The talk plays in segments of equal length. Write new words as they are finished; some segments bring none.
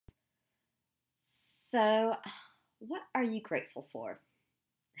So, what are you grateful for?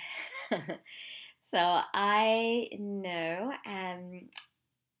 So, I know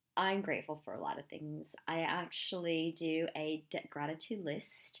I'm grateful for a lot of things. I actually do a gratitude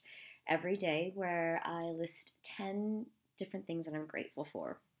list every day where I list 10 different things that I'm grateful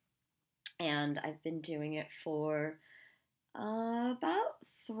for. And I've been doing it for about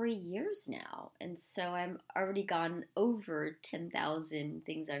 3 years now. And so I'm already gone over 10,000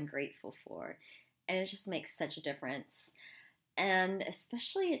 things I'm grateful for. And it just makes such a difference. And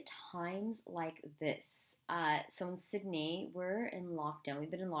especially at times like this. So in Sydney, we're in lockdown.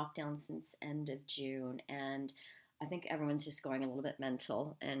 We've been in lockdown since end of June, and I think everyone's just going a little bit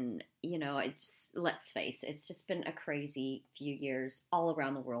mental. And it's let's face it, it's just been a crazy few years all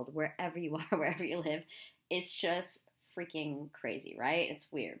around the world, wherever you are, wherever you live. It's just freaking crazy, right?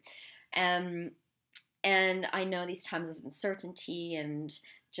 It's weird. Um, and I know these times of uncertainty and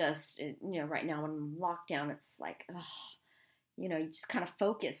just right now in lockdown, it's like, ugh, you just kind of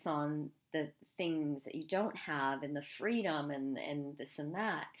focus on the things that you don't have and the freedom and this and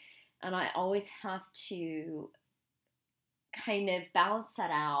that. And I always have to kind of balance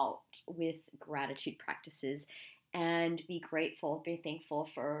that out with gratitude practices and be grateful, be thankful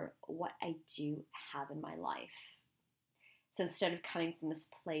for what I do have in my life. So instead of coming from this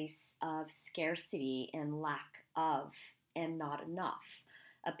place of scarcity and lack of and not enough,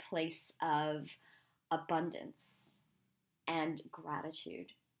 a place of abundance and gratitude.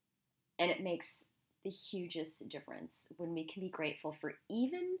 And it makes the hugest difference when we can be grateful for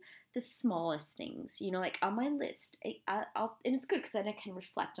even the smallest things. Like on my list, and it's good because then I can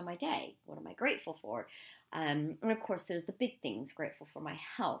reflect on my day. What am I grateful for? And of course, there's the big things: grateful for my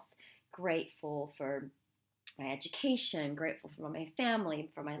health, grateful for my education, grateful for my family,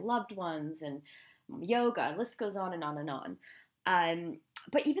 for my loved ones, and yoga. The list goes on and on and on.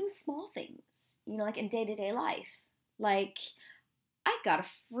 But even small things, like in day to day life, like I got a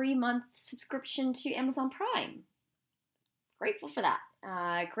free month subscription to Amazon Prime. Grateful for that.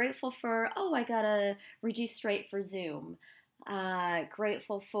 Grateful for, I got a reduced rate for Zoom.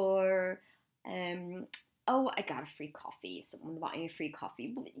 Grateful for, I got a free coffee. Someone bought me a free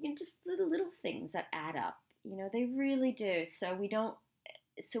coffee. Just little things that add up. They really do.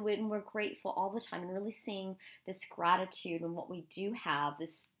 So when we're grateful all the time and really seeing this gratitude and what we do have,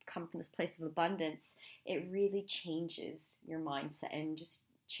 this come from this place of abundance, it really changes your mindset and just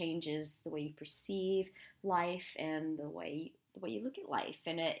changes the way you perceive life and the way you look at life,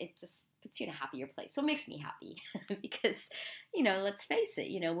 and it just puts you in a happier place. So it makes me happy because let's face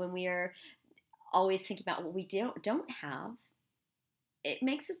it, when we are always thinking about what we don't have, it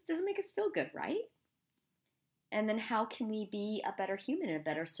doesn't make us feel good, right? And then how can we be a better human and a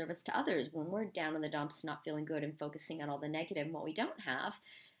better service to others when we're down in the dumps, not feeling good and focusing on all the negative and what we don't have?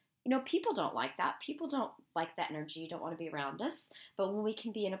 People don't like that. People don't like that energy, don't want to be around us. But when we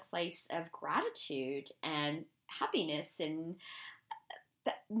can be in a place of gratitude and happiness and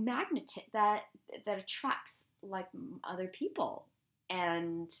that that attracts like other people,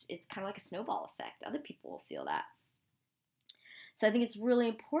 and it's kind of like a snowball effect. Other people will feel that. So I think it's really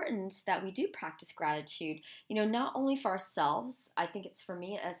important that we do practice gratitude, not only for ourselves. I think it's for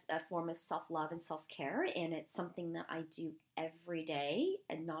me as a form of self-love and self-care, and it's something that I do every day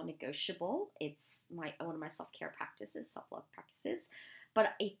and non-negotiable. It's one of my self-care practices, self-love practices.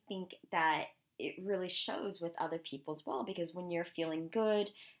 But I think that it really shows with other people as well, because when you're feeling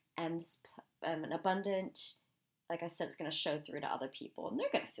good and abundant, like I said, it's going to show through to other people, and they're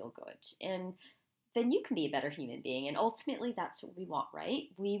going to feel good. And then you can be a better human being. And ultimately, that's what we want, right?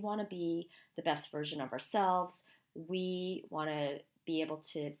 We want to be the best version of ourselves. We want to be able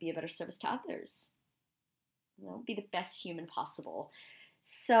to be a better service to others, be the best human possible.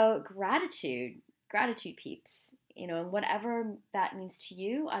 So gratitude peeps, and whatever that means to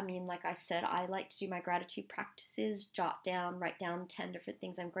you. I mean, like I said, I like to do my gratitude practices, write down 10 different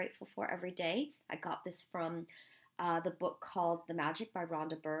things I'm grateful for every day. I got this from the book called The Magic by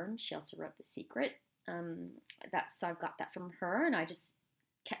Rhonda Byrne. She also wrote The Secret. So I've got that from her, and I just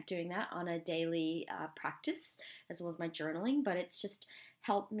kept doing that on a daily practice, as well as my journaling. But it's just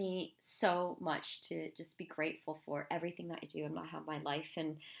helped me so much to just be grateful for everything that I do in my life,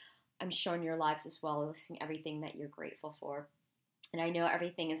 and I'm sure in your lives as well, listing everything that you're grateful for. And I know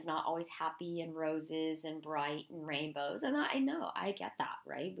everything is not always happy and roses and bright and rainbows, and I know, I get that,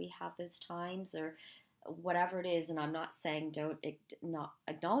 right? We have those times or whatever it is, and I'm not saying don't not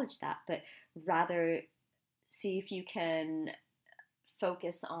acknowledge that, but rather see if you can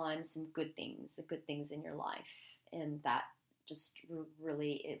focus on some good things, the good things in your life, and that just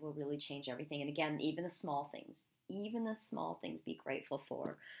really, it will really change everything. And again, even the small things, be grateful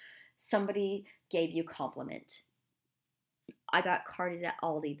for. Somebody gave you a compliment. I got carded at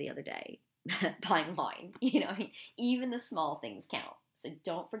Aldi the other day buying wine. Even the small things count. So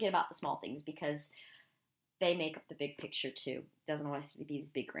don't forget about the small things because they make up the big picture too. It doesn't always have to be these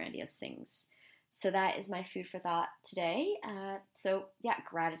big grandiose things. So that is my food for thought today. So yeah,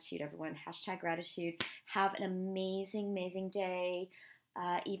 gratitude, everyone. Hashtag gratitude. Have an amazing, amazing day,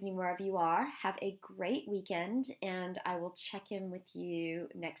 evening, wherever you are. Have a great weekend, and I will check in with you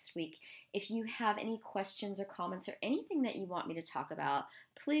next week. If you have any questions or comments or anything that you want me to talk about,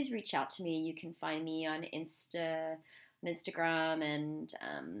 please reach out to me. You can find me on Instagram, and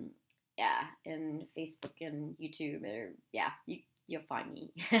yeah, and Facebook and YouTube, or yeah, you'll find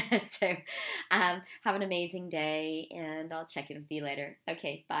me. So have an amazing day, and I'll check in with you later.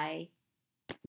 Okay, bye.